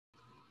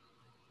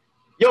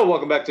Yo,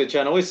 welcome back to the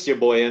channel. It's your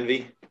boy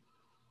Envy.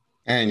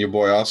 And your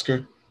boy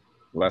Oscar.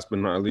 Last but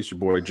not least, your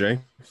boy Jay.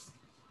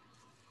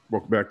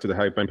 Welcome back to the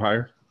Hype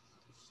Empire.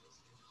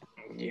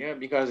 Yeah,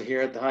 you guys are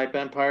here at the Hype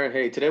Empire.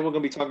 Hey, today we're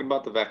gonna be talking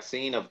about the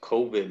vaccine of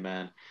COVID,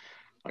 man.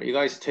 Are you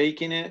guys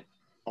taking it,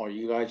 or are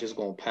you guys just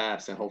gonna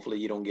pass and hopefully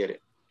you don't get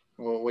it?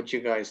 Well, what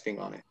you guys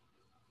think on it?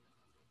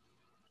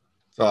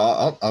 So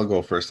I'll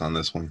go first on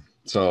this one.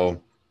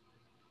 So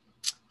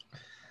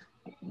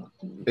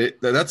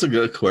that's a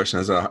good question.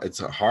 It's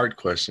a hard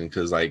question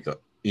because, like,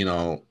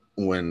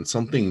 when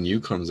something new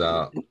comes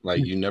out,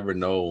 like, you never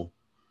know,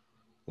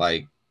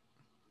 like,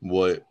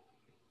 what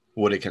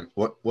what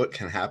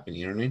can happen.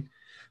 You know what I mean?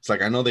 It's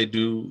like, I know they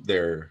do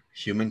their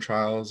human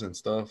trials and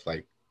stuff.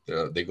 Like,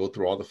 they go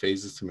through all the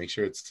phases to make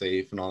sure it's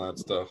safe and all that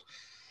stuff.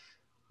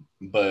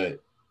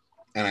 But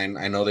I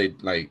know they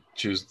like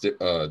choose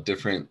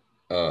different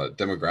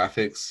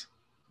demographics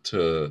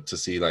to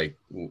see, like,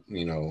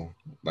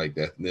 like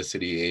the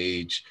ethnicity,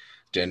 age,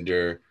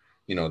 gender.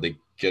 They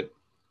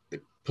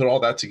put all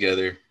that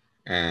together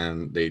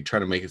and they try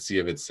to make it, see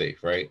if it's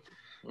safe, right?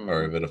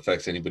 Or if it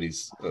affects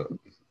anybody's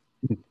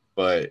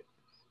but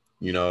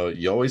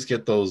you always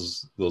get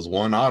those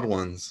one odd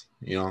ones,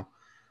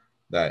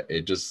 that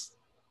it just,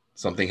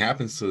 something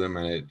happens to them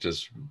and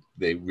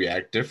they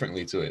react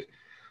differently to it.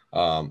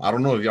 I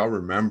don't know if y'all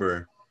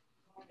remember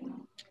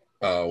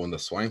when the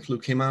swine flu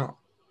came out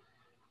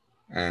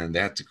and they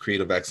had to create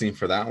a vaccine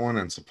for that one.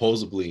 And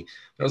supposedly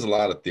there was a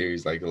lot of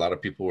theories. Like, a lot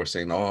of people were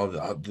saying,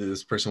 oh,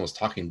 this person was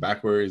talking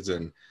backwards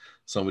and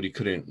somebody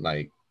couldn't,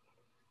 like,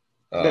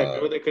 that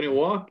girl that couldn't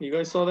walk. You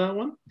guys saw that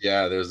one?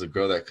 Yeah, there's a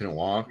girl that couldn't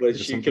walk, but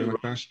she can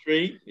run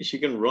straight. She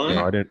can run.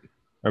 No,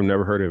 I've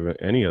never heard of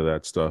any of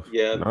that stuff.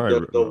 Yeah,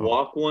 the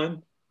walk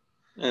one.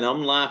 And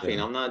I'm laughing.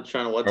 Yeah. I'm not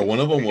trying to. Or one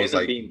of them was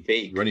like being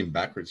fake, running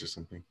backwards or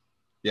something.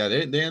 Yeah,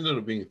 they ended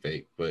up being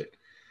fake, but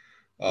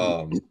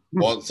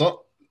well,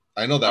 so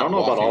I know that. I don't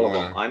know about all of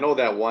them. I know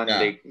that one.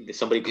 Yeah.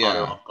 Somebody caught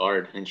her off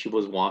guard, and she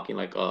was walking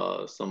like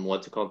some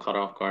what's it called, caught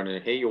her off guard,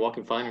 and hey, you're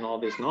walking fine and all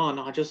this.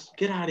 No, just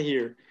get out of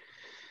here.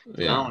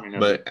 Yeah,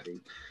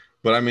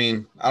 but I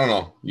mean, I don't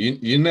know.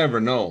 You never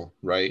know,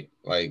 right?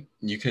 Like,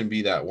 you can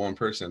be that one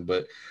person,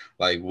 but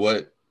like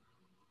what?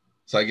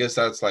 So I guess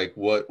that's like,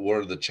 what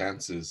are the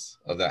chances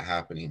of that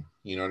happening?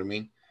 You know what I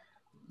mean?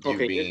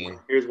 Okay,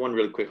 here's one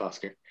really quick,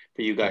 Oscar,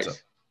 for you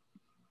guys.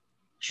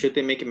 Should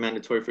they make it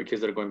mandatory for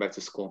kids that are going back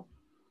to school,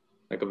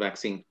 like a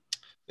vaccine?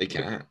 They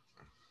can't.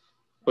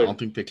 But I don't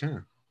think they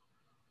can.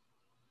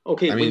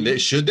 Okay. I mean,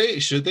 should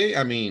they?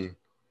 I mean,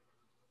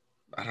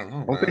 I don't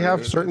know. Don't they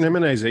have certain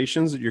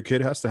immunizations that your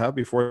kid has to have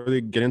before they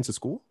get into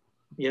school?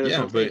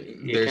 Yeah, but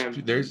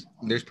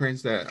there's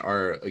parents that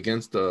are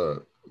against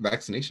the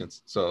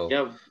vaccinations. So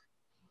yeah.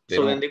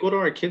 Then they go to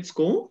our kids'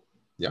 school?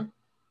 Yeah.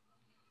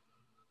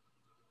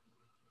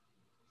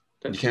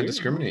 You can't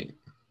discriminate.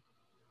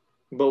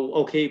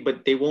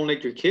 But they won't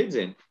let your kids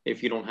in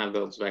if you don't have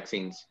those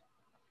vaccines.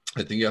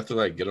 I think you have to,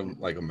 like, get them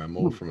like a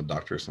memo from a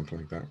doctor or something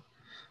like that,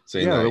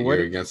 saying that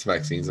you're against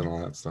vaccines and all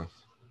that stuff.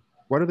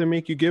 Why do they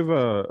make you give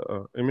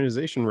a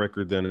immunization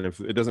record then if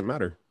it doesn't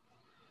matter?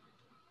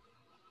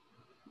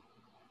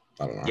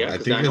 I don't know. Yeah, I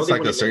think it's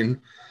like a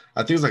certain.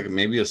 I think it's like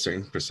maybe a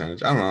certain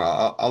percentage. I don't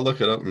know. I'll look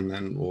it up and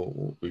then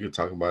we could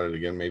talk about it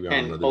again maybe on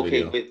another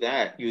video. Okay, with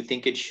that, you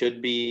think it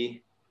should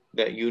be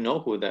that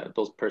who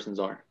those persons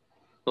are,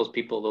 those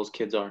people, those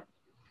kids are?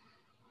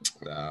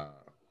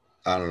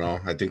 I don't know.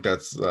 I think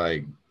that's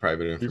like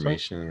private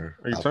information. Are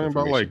you talking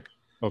about like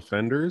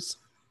offenders?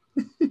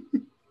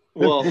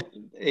 Well,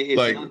 it's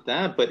like, not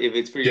that, but if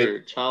it's for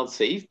your child's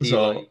safety.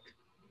 So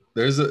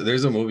there's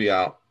a movie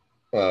out.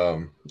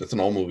 It's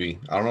an old movie.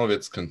 I don't know if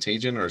it's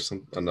Contagion or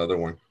another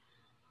one.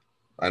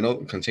 I know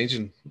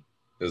Contagion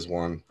is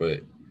one,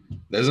 but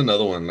there's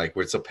another one, like,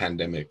 where it's a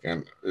pandemic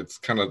and it's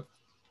kind of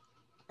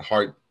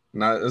hard.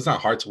 It's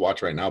not hard to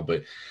watch right now,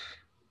 but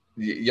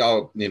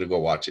y'all need to go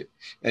watch it.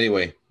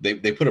 Anyway,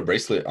 they put a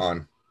bracelet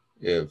on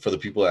for the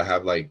people that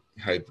have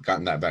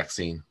gotten that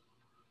vaccine,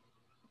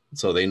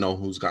 so they know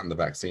who's gotten the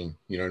vaccine.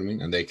 You know what I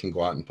mean? And they can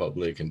go out in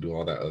public and do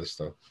all that other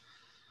stuff.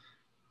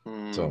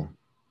 So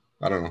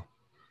I don't know.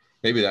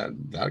 Maybe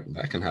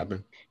that can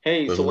happen.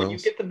 Hey, so when you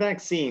get the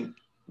vaccine,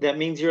 that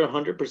means you're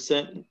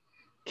 100%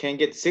 can't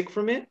get sick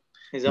from it?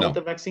 Is that what the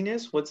vaccine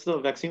is? What's the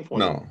vaccine for?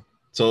 No.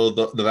 So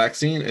the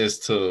vaccine is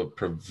to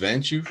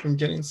prevent you from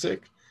getting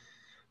sick,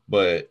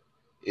 but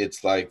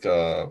it's like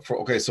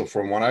so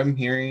from what I'm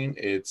hearing,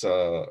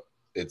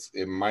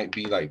 it might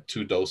be like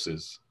 2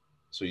 doses.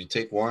 So you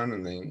take one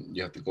and then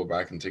you have to go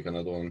back and take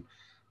another one,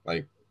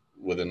 like,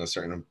 within a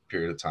certain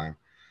period of time.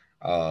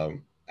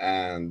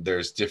 And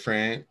there's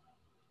different,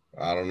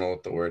 I don't know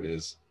what the word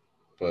is,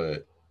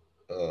 but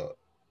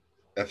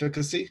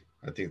efficacy.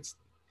 I think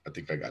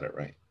I got it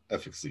right.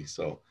 Efficacy.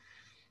 So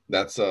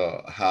that's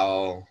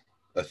how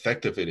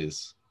effective it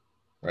is,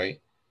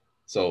 right?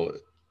 So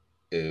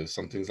if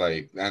something's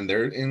like, and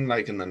they're in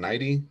the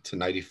 90 to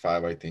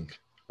 95, I think,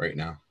 right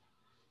now.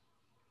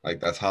 Like,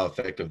 that's how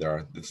effective they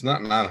are. It's not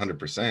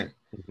 100%,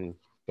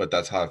 but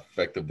that's how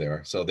effective they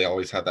are. So they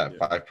always have that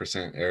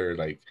 5% error,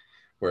 like,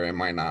 where it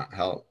might not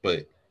help.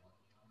 But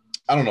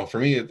I don't know. For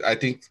me, I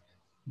think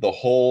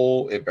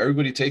if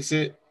everybody takes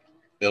it,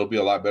 it'll be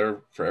a lot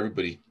better for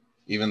everybody,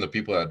 even the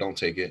people that don't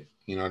take it.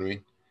 You know what I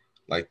mean?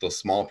 Like the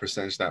small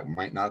percentage that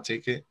might not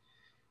take it,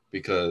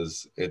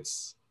 because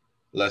it's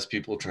less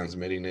people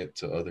transmitting it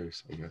to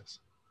others, I guess.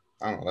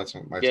 I don't know. That's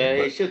my Yeah, thing.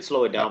 it But should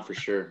slow it down for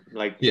sure.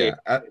 Like yeah,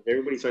 if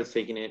everybody starts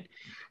taking it,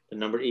 the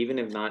number, even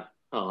if not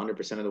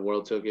 100% of the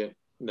world took it,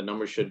 the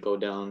number should go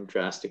down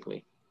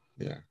drastically.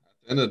 yeah.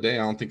 At the end of the day,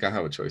 I don't think I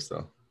have a choice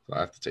though. So I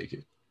have to take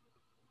it.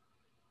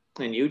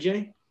 And you,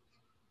 Jay?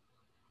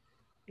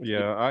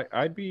 Yeah,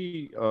 I'd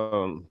be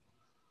I'm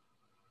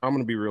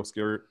gonna be real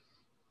scared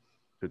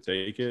to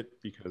take it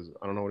because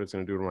I don't know what it's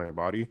gonna do to my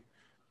body.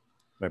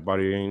 My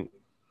body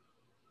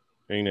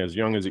ain't as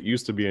young as it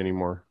used to be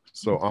anymore.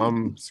 So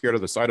I'm scared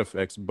of the side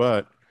effects,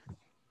 but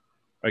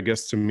I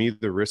guess to me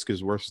the risk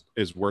is worth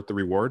the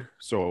reward.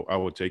 So I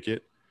would take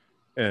it,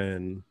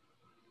 and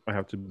I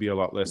have to be a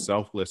lot less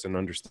selfless and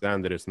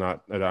understand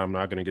that I'm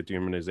not going to get the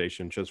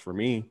immunization just for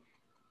me.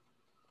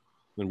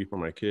 It's going to be for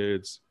my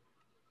kids,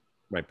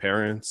 my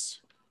parents.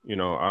 You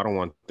know, I don't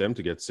want them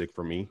to get sick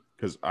from me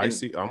because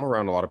I'm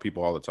around a lot of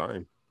people all the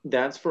time.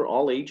 That's for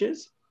all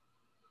ages?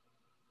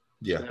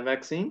 Yeah. That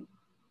vaccine?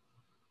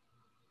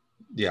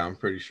 Yeah, I'm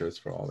pretty sure it's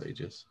for all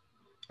ages.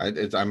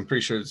 I'm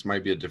pretty sure this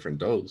might be a different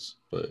dose,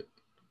 but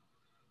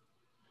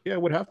yeah,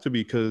 it would have to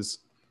be because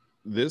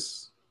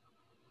this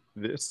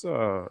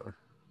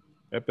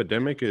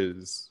epidemic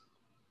is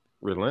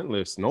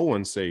relentless. No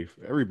one's safe.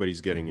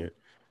 Everybody's getting it.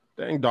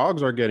 Dang,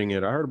 dogs are getting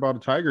it. I heard about a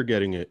tiger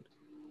getting it.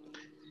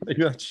 Like,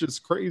 that's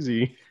just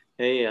crazy.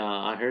 Hey,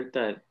 I heard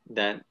that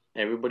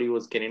everybody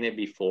was getting it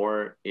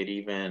before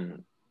COVID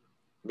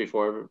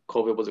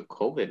was a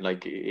COVID.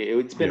 Like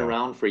it's been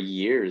around for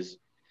years,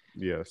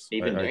 Yes,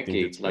 even I think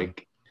decades. it's been.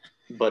 Like,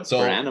 but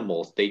for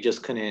animals, they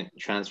just couldn't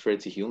transfer it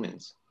to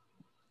humans.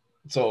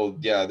 So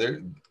yeah,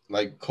 they're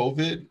like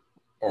COVID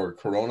or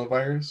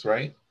coronavirus,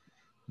 right?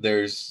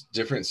 There's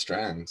different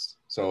strands.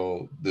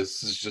 So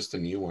this is just a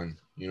new one.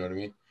 You know what I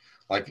mean?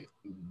 Like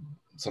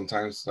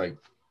sometimes like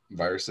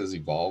viruses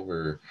evolve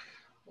or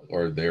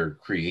they're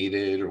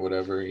created or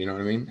whatever, you know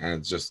what I mean? And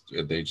it's just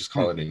they just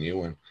call it a new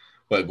one.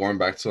 But going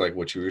back to like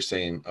what you were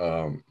saying,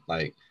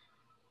 like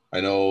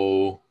I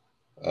know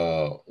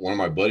one of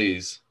my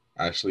buddies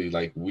actually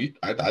like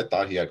I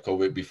thought he had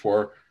COVID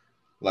before,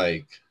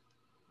 like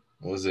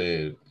what was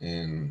it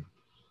in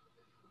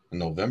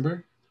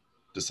November,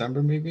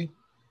 December maybe?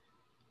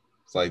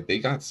 It's like they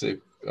got sick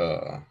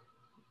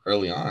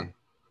early on,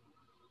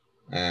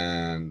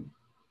 and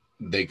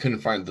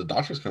the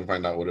doctors couldn't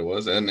find out what it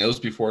was, and it was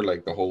before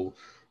like the whole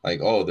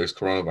like, oh, there's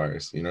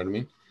coronavirus, you know what I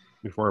mean?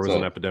 Before it was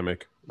an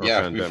epidemic or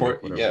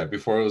pandemic,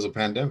 before it was a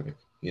pandemic,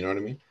 you know what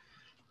I mean?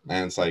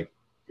 And it's like,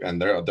 and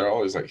they're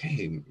always like,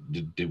 hey,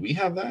 did we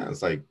have that?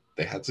 It's like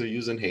they had to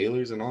use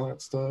inhalers and all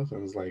that stuff,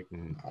 and it's like,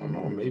 I don't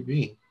know,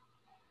 maybe,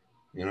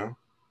 you know?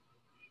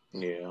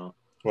 Yeah.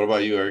 What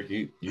about you, Eric?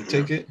 You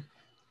take it?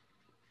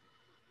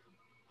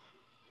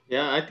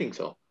 Yeah, I think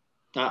so.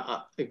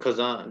 Because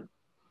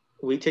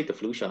we take the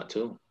flu shot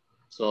too,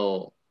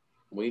 so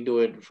we do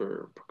it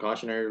for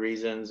precautionary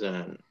reasons,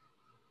 and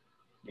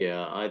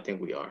yeah, I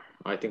think we are.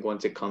 I think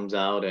once it comes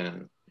out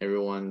and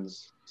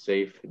everyone's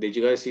safe. Did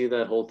you guys see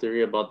that whole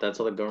theory about that's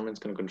how the government's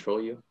gonna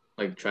control you,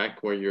 like track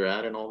where you're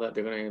at and all that?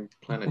 They're gonna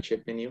plant a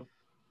chip in you.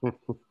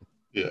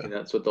 Yeah, And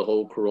that's what the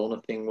whole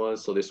Corona thing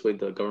was. So this way,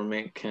 the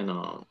government can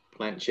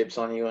plant chips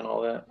on you and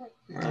all that.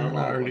 I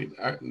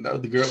don't know.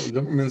 The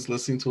government's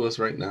listening to us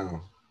right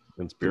now.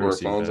 Through our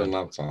phones and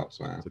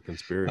laptops, man. It's a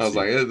conspiracy. I was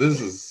like, hey,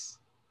 this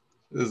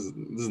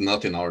is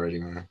nothing already,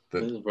 man.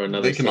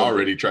 They can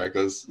already track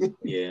us.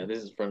 Yeah,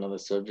 this is for another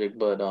subject,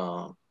 but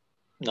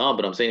no,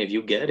 but I'm saying if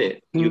you get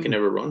it, you can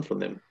never run from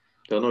them.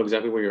 They'll know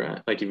exactly where you're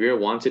at. Like if you're a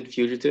wanted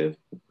fugitive,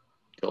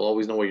 they'll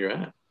always know where you're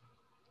at.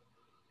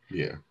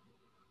 Yeah.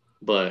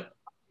 But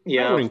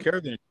yeah, I wouldn't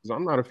care then because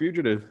I'm not a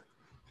fugitive.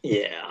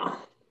 Yeah.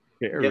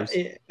 Yeah,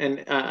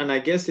 and I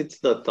guess it's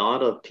the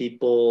thought of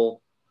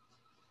people,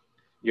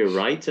 your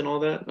rights and all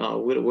that.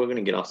 We're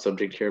gonna get off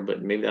subject here,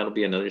 but maybe that'll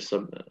be another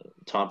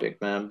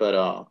topic, man. But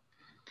all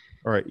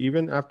right,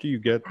 even after you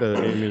get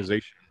the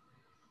immunization,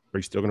 are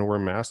you still gonna wear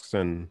masks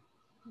and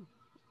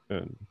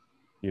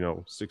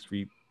 6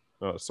 feet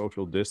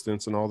social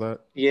distance and all that?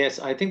 Yes,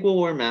 I think we'll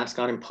wear masks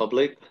out in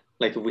public.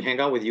 Like if we hang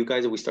out with you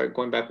guys, if we start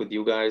going back with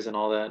you guys and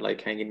all that,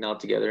 like hanging out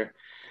together,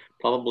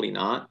 probably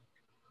not.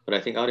 But I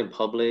think out in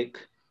public,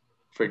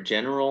 for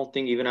general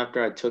thing, even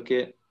after I took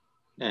it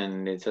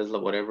and it says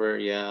like whatever,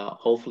 yeah,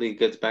 hopefully it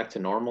gets back to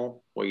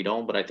normal or you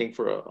don't. But I think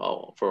for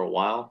a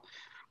while,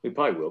 we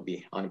probably will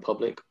be out in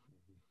public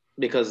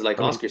because like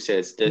Oscar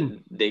says,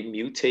 they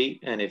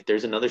mutate, and if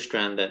there's another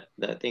strand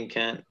that thing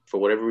can't, for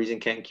whatever reason,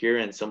 can't cure,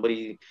 and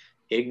somebody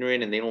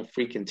ignorant and they don't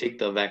freaking take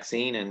the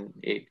vaccine and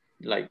it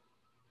like,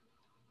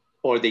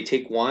 or they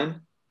take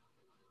one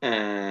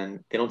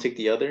and they don't take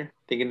the other,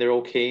 thinking they're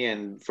okay,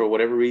 and for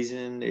whatever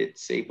reason,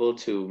 it's able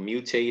to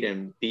mutate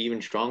and be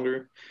even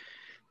stronger.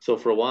 So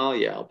for a while,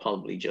 yeah,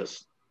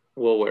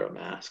 we'll wear a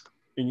mask.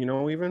 And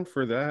even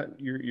for that,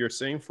 you're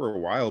saying for a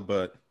while,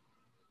 but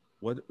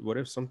what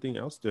if something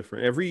else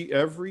different?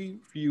 Every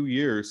few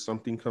years,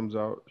 something comes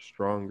out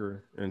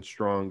stronger and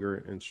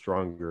stronger and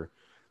stronger.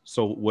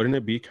 So wouldn't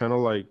it be kind of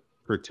like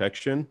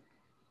protection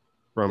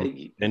from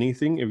Hey,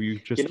 anything if you you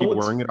just know keep what's,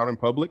 wearing it out in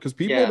public? Because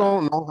people yeah.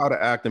 don't know how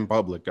to act in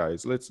public,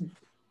 guys.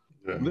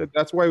 Yeah.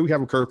 That's why we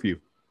have a curfew.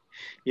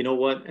 You know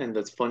what? And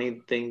that's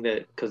funny thing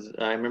that because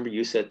I remember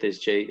you said this,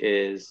 Jay,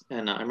 is,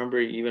 and I remember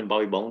even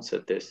Bobby Bones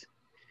said this.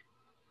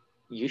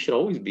 You should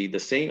always be the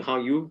same. How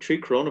you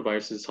treat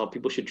coronavirus is how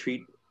people should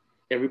treat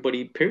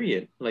everybody.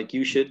 Period. Like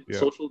you should Yeah.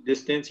 social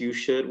distance. You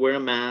should wear a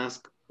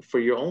mask for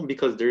your own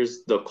because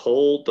there's the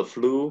cold, the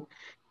flu,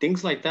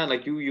 things like that.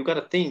 Like you got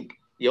to think,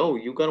 yo,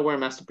 you got to wear a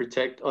mask to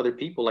protect other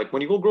people. Like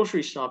when you go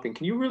grocery shopping,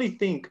 can you really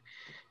think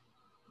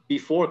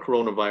before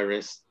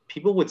coronavirus,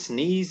 people would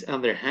sneeze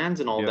on their hands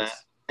and all that,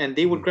 Yes. and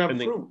they would grab And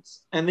then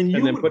fruits, and then and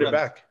you then would put it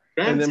grab. back.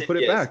 And then Granted, put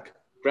it yes. back.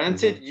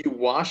 Granted, you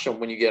wash them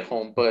when you get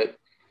home, but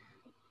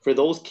for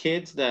those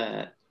kids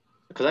that,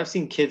 because I've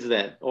seen kids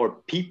that or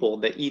people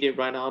that eat it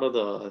right out of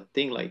the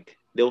thing, like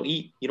they'll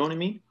eat. You know what I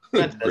mean?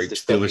 Granted, that's Grape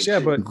disgusting stealers, Yeah,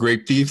 too. but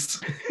grape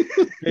thieves.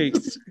 hey,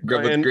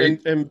 Grab a and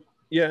grape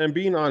yeah, and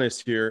being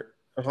honest here,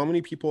 how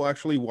many people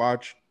actually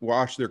wash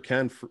their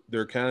canned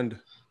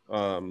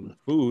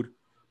food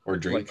or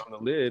like drink. on the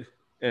lid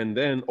and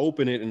then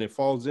open it and it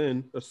falls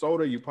in the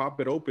soda? You pop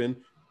it open,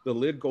 the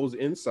lid goes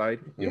inside.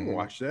 You don't Mhm.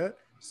 wash that.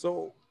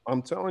 So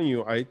I'm telling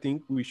you, I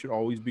think we should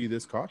always be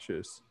this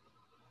cautious,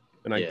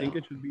 and I Yeah. think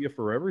it should be a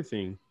forever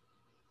thing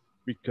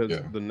because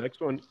Yeah. the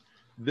next one,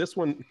 this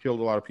one killed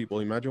a lot of people.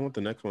 Imagine what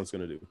the next one's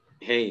gonna do.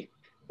 Hey,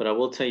 but I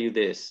will tell you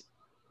this.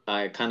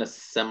 I kind of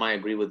semi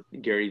agree with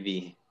Gary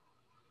V.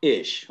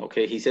 Ish.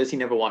 Okay, he says he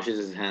never washes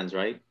his hands,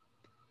 right?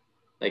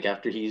 Like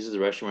after he uses the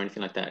restroom or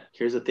anything like that.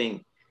 Here's the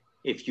thing.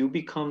 If you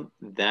become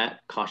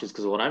that cautious,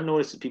 because what I've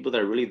noticed is people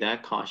that are really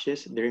that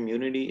cautious, their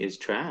immunity is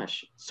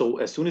trash. So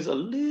as soon as a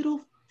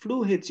little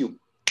flu hits you,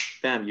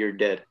 bam, you're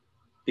dead.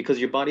 Because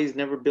your body's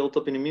never built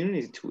up an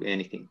immunity to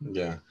anything.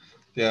 Yeah.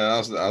 Yeah, I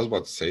was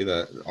about to say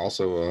that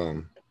also,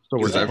 So You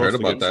we're because I've gotta heard supposed to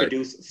get about that.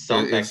 introduce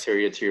some It's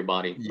bacteria to your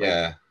body. Like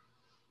yeah,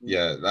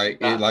 yeah,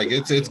 got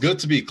to. it's good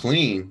to be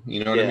clean,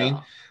 you know what I Yeah.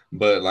 mean?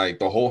 But like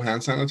the whole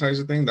hand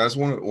sanitizer thing, that's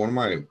one of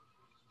my,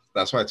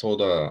 that's why I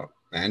told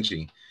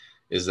Angie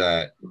is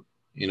that,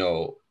 you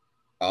know,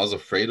 I was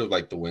afraid of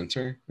like the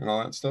winter and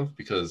all that stuff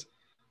because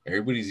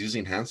everybody's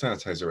using hand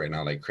sanitizer right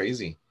now like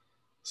crazy.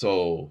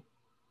 So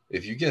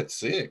if you get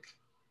sick,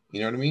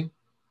 you know what I mean?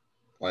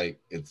 Like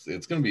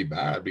it's gonna be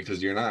bad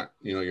because you're not,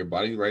 you know, your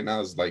body right now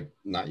is like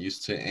not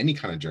used to any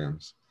kind of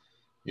germs,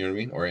 you know what I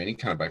mean, or any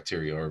kind of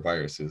bacteria or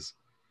viruses,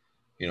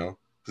 you know,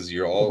 because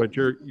you're all But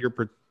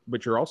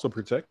but you're also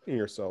protecting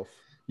yourself.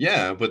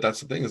 yeah. But that's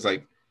the thing is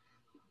like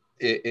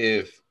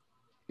if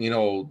you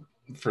know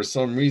for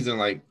some reason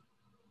like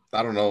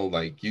I don't know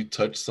like you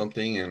touch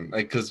something and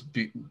like because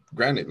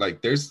granted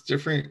like there's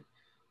different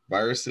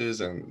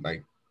viruses and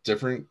like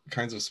different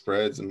kinds of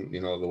spreads and you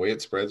know the way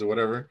it spreads or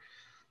whatever.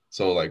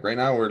 So like right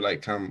now we're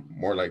like kind of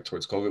more like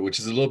towards COVID, which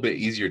is a little bit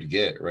easier to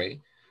get, right?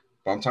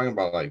 But I'm talking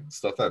about like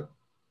stuff that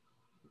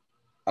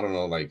I don't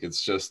know, like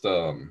it's just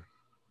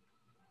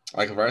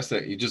like a virus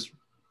that you just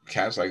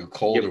catch like a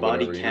cold Your or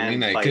body whatever, you know what I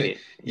mean? can Like fight it.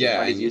 Your yeah,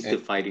 body's used to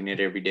fighting it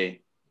every day.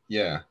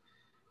 yeah,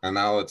 and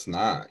now it's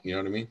not, you know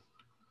what I mean?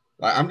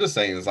 Like I'm just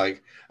saying, it's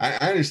like I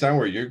understand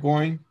where you're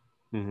going,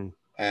 Mm-hmm.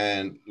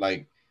 and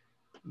like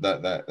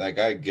that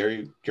guy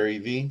Gary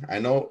V. I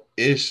know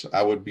ish.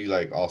 I would be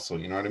like also,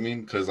 you know what I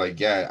mean? Because like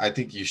yeah, I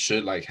think you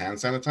should like hand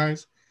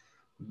sanitize,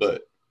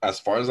 but as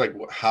far as like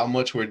how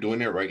much we're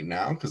doing it right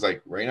now, because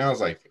like right now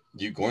it's like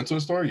you go into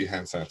a store, you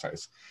hand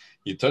sanitize,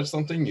 you touch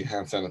something, you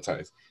hand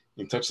sanitize,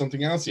 you touch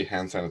something else, you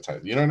hand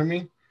sanitize. You know what I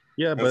mean?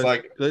 Yeah, It's but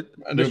like, let's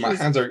dude, just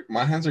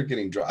my hands are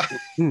getting dry.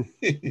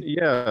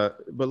 yeah,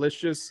 but let's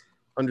just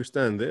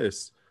understand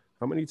this.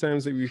 How many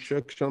times have you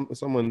shook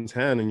someone's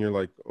hand and you're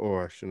like, oh,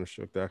 I shouldn't have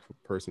shook that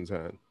person's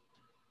hand?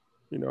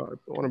 You know,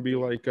 I want to be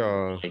like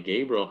Like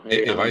Gabriel, every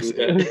if time I I do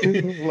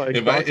that. like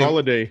if Doc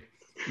Holliday.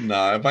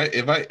 no,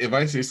 if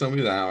I see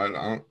somebody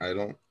that I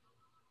don't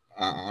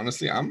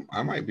honestly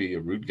I might be a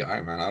rude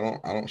guy, man.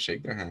 I don't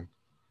shake their hand.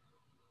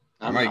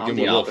 I might I'm give them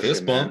the a little opposite,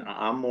 fist man. bump.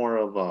 I'm more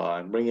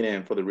of bring it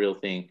in for the real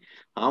thing.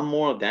 I'm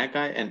more of that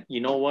guy, and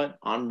you know what?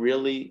 I'm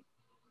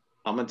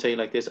gonna tell you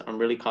like this. I'm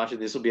really cautious.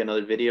 This will be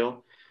another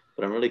video,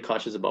 but I'm really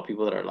cautious about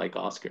people that are like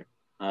Oscar.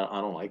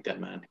 I don't like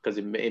that, man, because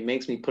it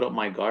makes me put up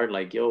my guard.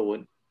 Like, yo,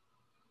 what,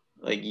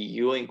 like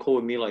you ain't cool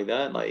with me like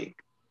that. Like,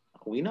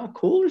 are we not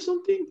cool or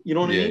something? You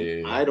know what I Yeah, mean? yeah,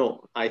 yeah. I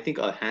don't. I think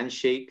a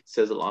handshake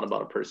says a lot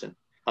about a person,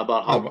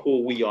 about No, how but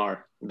cool we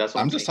are. That's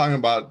what I'm I'm just saying. talking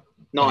about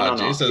No, how no,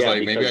 Jay no. says Yeah,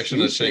 like maybe I because shouldn't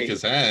you have shake say,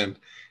 his hand.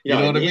 You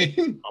know yeah, what I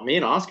mean? me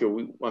and Oscar,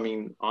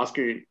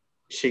 Oscar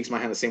shakes my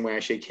hand the same way I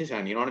shake his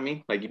hand. You know what I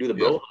mean? Like you do the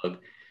Yeah, bro hug.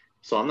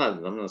 So I'm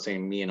not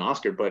saying me and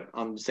Oscar, but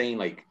I'm saying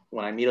like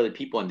when I meet other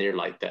people and they're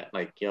like that,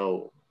 like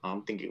yo,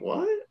 I'm thinking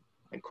what?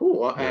 Like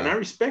cool, and I yeah,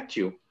 respect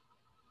you,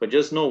 but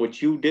just know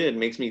what you did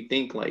makes me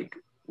think like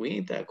we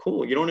ain't that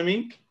cool. You know what I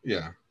mean?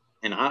 yeah.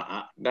 And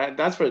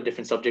that's for a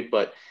different subject,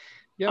 but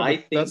Yeah, I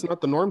but that's think,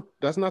 not the norm.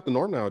 That's not the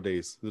norm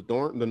nowadays. The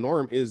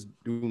norm is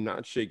do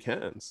not shake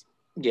hands.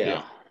 Yeah,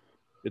 yeah.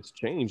 it's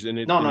changed, and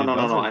No, no, it no, no,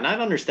 no. doesn't. And I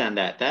understand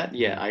that. That,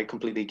 yeah, Mhm. I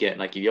completely get.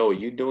 Like, yo,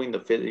 you doing the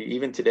fist,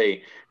 even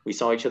today, we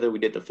saw each other, we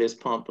did the fist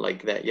pump,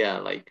 like that. Yeah,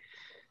 like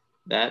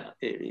that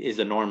is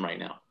the norm right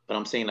now. But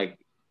I'm saying, like,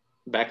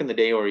 back in the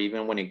day, or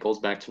even when it goes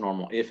back to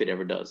normal, if it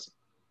ever does,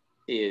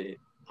 it,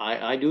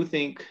 I do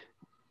think,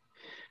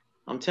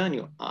 I'm telling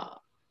you,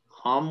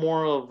 I'm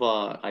more of,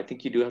 I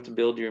think you do have to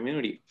build your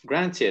immunity.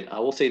 Granted, I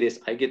will say this,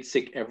 I get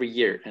sick every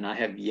year, and I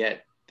have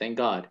yet, thank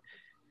God,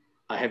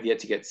 I have yet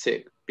to get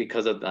sick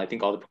because of, I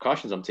think, all the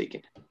precautions I'm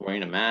taking.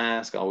 Wearing a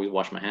mask, I always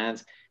wash my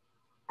hands.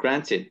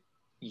 Granted,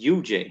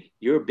 you, Jay,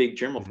 you're a big Mhm.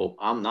 germaphobe.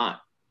 I'm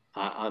not.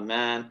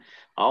 Man,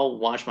 I'll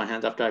wash my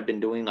hands after I've been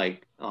doing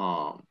like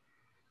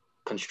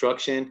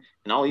construction,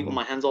 and I'll eat with Mhm.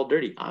 my hands all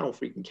dirty. I don't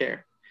freaking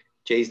care.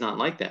 Jay's not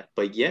like that,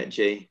 but yet,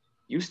 Jay,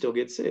 you still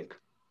get sick.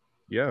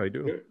 Yeah, I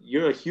do.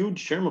 You're a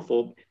huge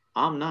germaphobe.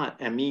 I'm not,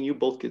 and me and you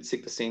both get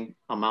sick the same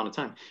amount of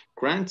time.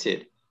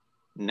 Granted,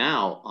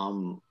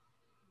 now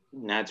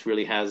Nats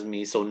really has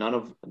me. So none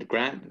of the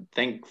grant,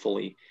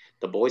 thankfully,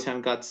 the boys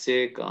haven't got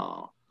sick.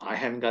 I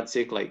haven't got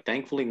sick. Like,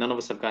 thankfully, none of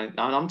us have gotten.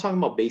 I'm talking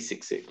about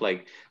basic sick,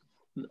 like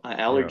Yeah.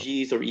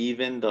 allergies or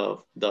even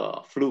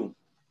the flu,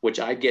 which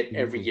I get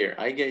every Mhm. year.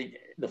 I get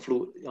the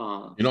flu.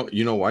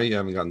 You know why you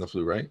haven't gotten the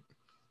flu, right?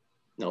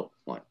 No,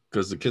 what?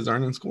 Because the kids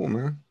aren't in school,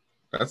 man.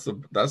 That's the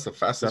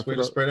fastest That's way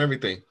what to spread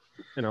everything.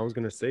 and I was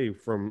gonna say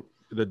from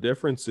the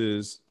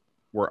differences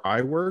where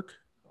I work,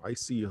 I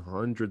see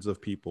hundreds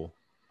of people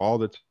all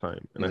the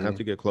time, and I have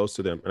to Mm-hmm. get close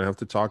to them, and I have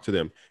to talk to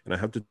them, and I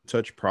have to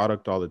touch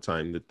product all the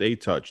time that they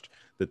touched,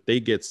 that they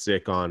get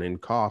sick on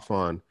and cough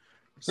on.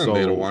 And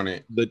they don't So want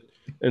it. the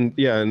and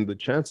yeah, and the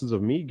chances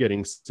of me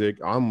getting sick,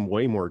 I'm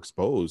way more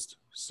exposed.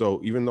 So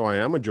even though I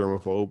am a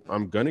germaphobe,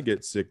 I'm gonna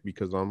get sick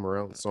because I'm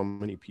around so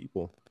many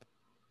people.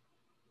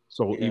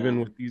 So Yeah, even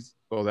with these,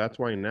 so that's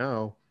why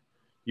now,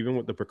 even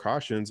with the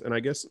precautions, and I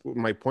guess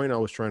my point I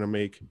was trying to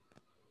make,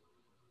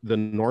 the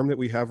norm that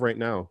we have right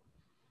now,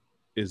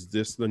 is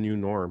this the new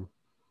norm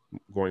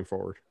going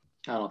forward?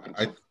 I don't think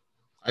I so.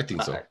 I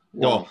think so.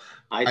 Well, No,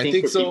 I I think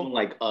think for people so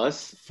like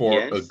us, for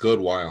a yes, good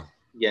while.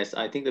 yes.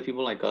 I think that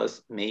people like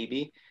us,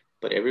 maybe,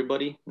 but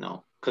everybody,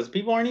 no, because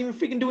people aren't even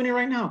freaking doing it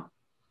right now.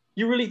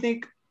 You really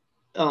think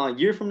a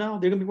year from now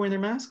they're gonna be wearing their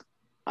mask?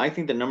 I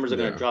think the numbers are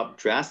gonna Yeah. drop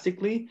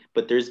drastically,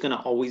 but there's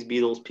gonna always be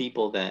those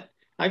people that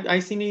I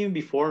seen even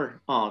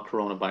before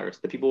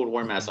coronavirus. The people would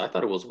wear masks. Mhm. I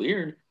thought it was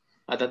weird.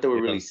 I thought they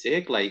were really Yeah.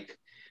 sick, like,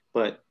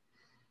 but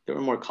they were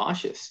more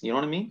cautious. You know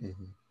what I mean?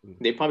 Mhm.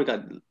 They probably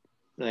got.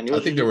 And it I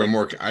was think they usually were like,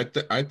 more.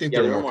 I think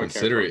yeah, they they were were more more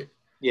careful. considerate.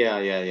 Yeah,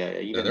 yeah, yeah, yeah. Yeah,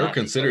 Even they were that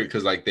considerate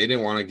because because like they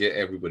didn't want to get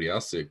everybody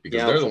else sick because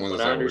yeah, they're the from what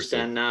ones I that were sick.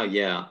 understand now,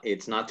 yeah,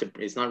 it's not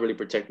really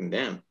protecting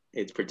them.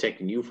 It's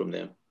protecting you from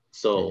them.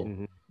 So Mhm.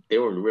 Hmm. they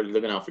were really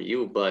looking out for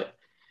you. But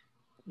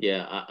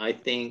yeah, I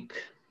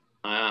think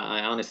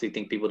I honestly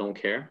think people don't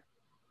care.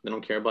 They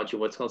don't care about you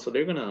what's called. So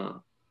they're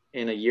gonna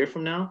in a year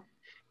from now,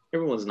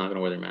 everyone's not gonna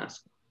wear their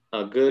mask.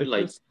 A good It's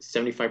like just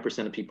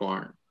 75% of people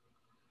aren't.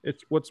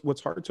 it's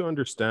what's hard to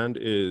understand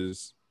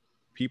is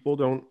people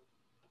don't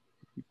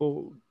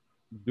people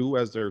do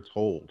as they're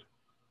told,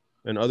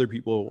 and other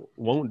people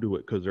won't do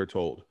it because they're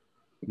told.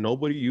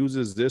 Nobody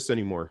uses this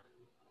anymore,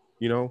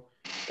 you know,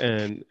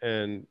 and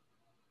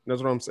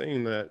that's what I'm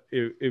saying. That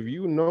if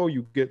you know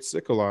you get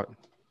sick a lot,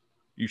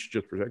 you should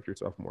just protect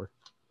yourself more.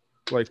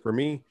 Like for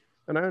me,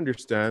 and I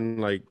understand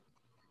like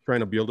trying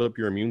to build up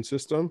your immune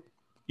system.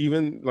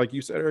 Even like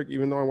you said, Eric,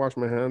 even though I wash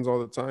my hands all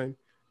the time,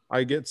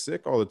 I get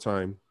sick all the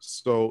time.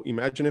 So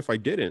imagine if I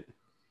didn't,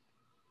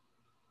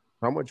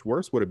 how much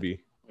worse would it be?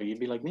 Or you'd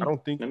be like I me.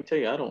 don't think. Let me tell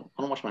you, I don't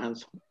wash my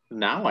hands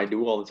now. I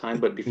do all the time,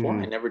 but before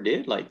I Mhm. never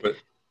did. Like But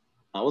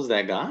I was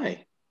that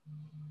guy.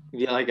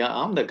 Yeah, like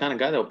I'm the kind of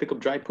guy that will pick up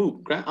dry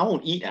poop. I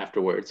won't eat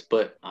afterwards,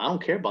 but I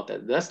don't care about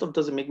that. That stuff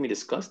doesn't make me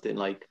disgusted.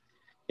 Like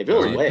if it how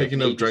are was you wet,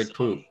 picking up dried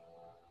poop?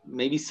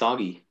 maybe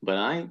soggy, but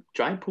I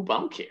dry poop. I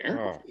don't care.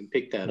 I'll Oh, fucking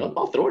pick that up.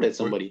 well, I'll throw it at Where-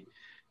 somebody,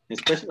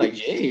 especially like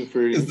Jay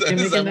for him is making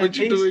that that what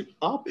you're face. doing?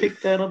 I'll pick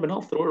that up and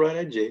I'll throw it right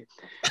at Jay.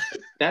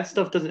 That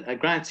stuff doesn't.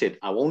 Granted,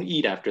 I won't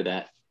eat after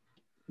that.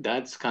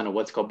 That's kind of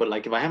what's called. But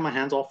like if I have my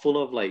hands all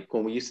full of like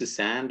when we used to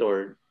sand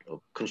or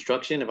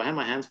construction, if I have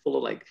my hands full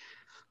of like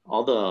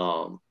all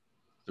the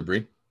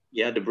Debris.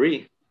 yeah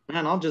debris,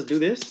 man, I'll just do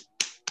this.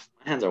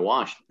 My hands are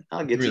washed.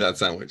 I'll Give get me to that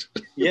sandwich.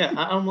 yeah.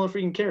 I don't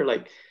freaking care.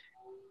 Like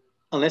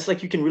unless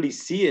like you can really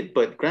see it.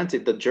 But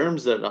granted, the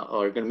germs that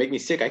are gonna make me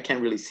sick, I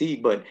can't really see.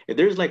 But if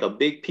there's like a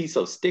big piece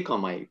of stick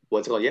on my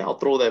what's it called, yeah, I'll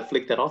throw that,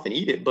 flick that off and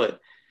eat it. But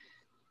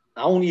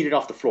I won't eat it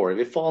off the floor. If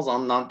it falls,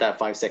 I'm not that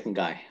 5 second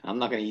guy. I'm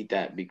not gonna eat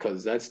that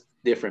because that's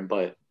different.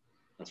 But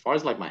as far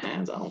as like my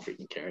hands, I don't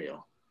freaking care,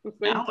 yo. the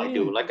same Now I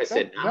do. thing. Like I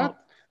said, now,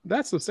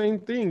 That's the same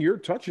thing. You're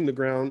touching the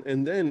ground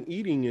and then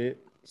eating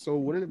it. So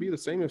wouldn't it be the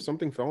same if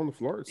something fell on the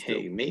floor? It's still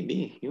hey,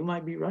 maybe you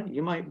might be right.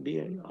 You might be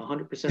 100%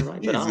 right, but I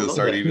He's don't gonna know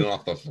start that. eating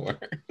off the floor.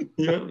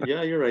 Yeah,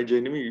 yeah, you're right, Jay.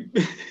 Let me.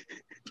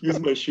 Use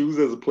my shoes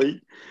as a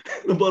plate.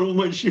 The bottom of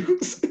my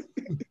shoes.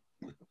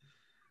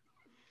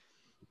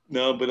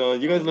 No, but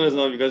you guys let us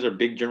know if you guys are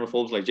big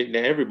germaphobes like Jake. Now,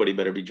 everybody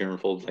better be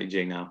germaphobes like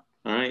Jake now.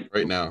 All right?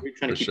 Right now, We're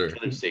trying to for keep sure. each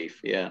other safe.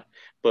 Yeah.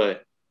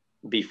 But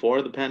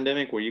before the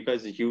pandemic, were you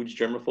guys huge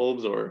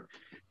germaphobes or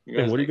you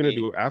And guys what are you like gonna me?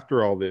 do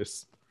after all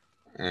this?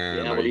 And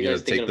Yeah, are what are you you gonna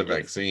guys thinking take the of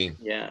getting? vaccine?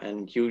 Yeah,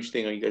 and huge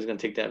thing, are you guys gonna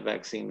take that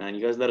vaccine, man?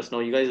 You guys let us know.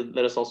 You guys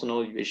let us also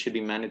know it should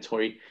be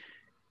mandatory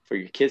for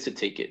your kids to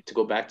take it to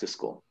go back to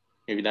school.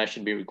 Maybe that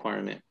should be a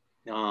requirement.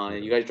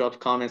 You guys drop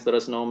comments, let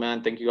us know,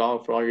 man. Thank you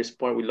all for all your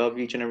support. We love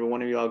each and every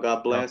one of y'all.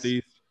 God bless.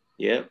 Southeast.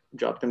 Yep,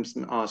 drop them,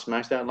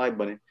 smash that like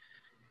button.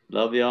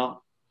 Love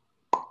y'all.